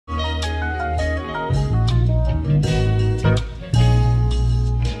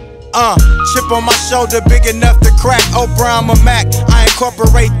Chip on my shoulder, big enough to crack Oprah, I'm a Mac. I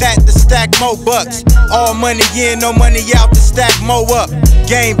incorporate that to stack more bucks. All money in, no money out to stack more up.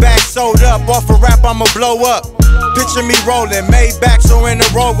 Game back, sold up, off a rap, I'ma blow up. Picture me rolling, Maybachs or in the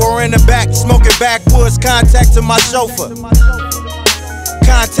Rover or in the back, smoking backwoods, contact to my chauffeur.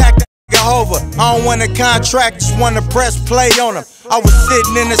 Contact that nigga over. I don't want a contract, just wanna press play on him. I was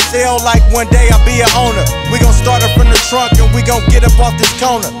sitting in a cell like one day I'll be an owner. We gon' start it from the trunk and we gon' get up off this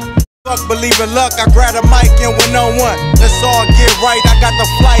corner. Fuck believe in luck, I grab a mic and win on one. Let's all get right, I got the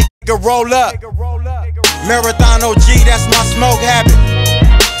flight, nigga roll up. Marathon OG, that's my smoke habit.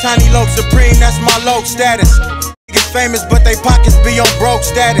 Tiny Loke Supreme, that's my Loke status. Niggas famous but they pockets be on broke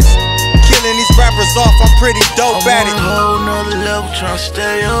status. Killing these rappers off, I'm pretty dope at it. I'm on a whole nother level, tryna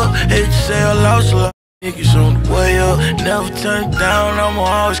stay up. Hate to say I lost a lot of niggas on the way up. Never turn down, I'ma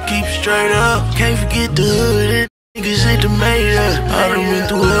always keep straight up. Can't forget the hood, niggas ain't the made up. I done been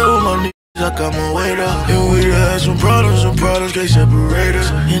through hell with my niggas, I got my weight up. And we done had some problems can't separate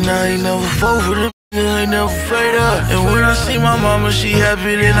us. And I ain't never fought for them, niggas ain't never fade up. And when I see my mama, she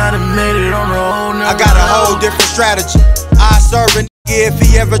happy, then I done made it on the whole nother I got a whole different strategy. I serve a nigga if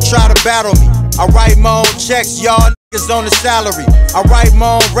he ever try to battle me. I write my own checks, y'all niggas on the salary. I write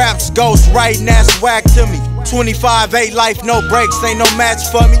my own raps, ghost writing, that's whack to me. 25-8 life, no breaks, ain't no match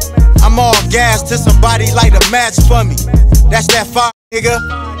for me. I'm all gas till somebody light a match for me. That's that fire, nigga.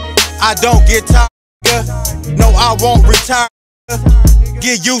 I don't get tired, nigga. No, I won't retire, nigga.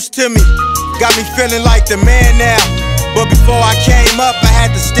 Get used to me. Got me feeling like the man now. But before I came up, I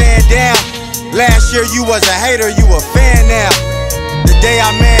had to stand down. Last year you was a hater, you a fan now. The day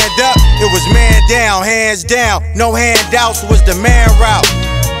I manned up, it was man down, hands down. No handouts, was the man route.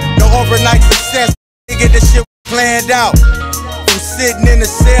 No overnight success, nigga, this shit was planned out. From sitting in the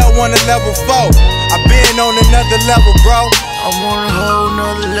cell on a level 4, I been on another level, bro. I'm on a whole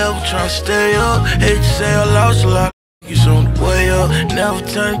nother level, tryna stay up. Hate to say I lost a lot of niggas on the way up. Never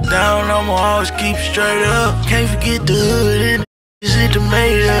turn down, I'ma always keep straight up. Can't forget the hood, niggas ain't the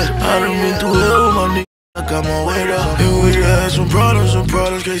made up. I done been through hell with my niggas, I got my weight up. And we done had some problems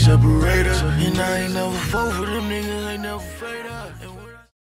can't separate us. And I ain't never fought for them niggas, ain't never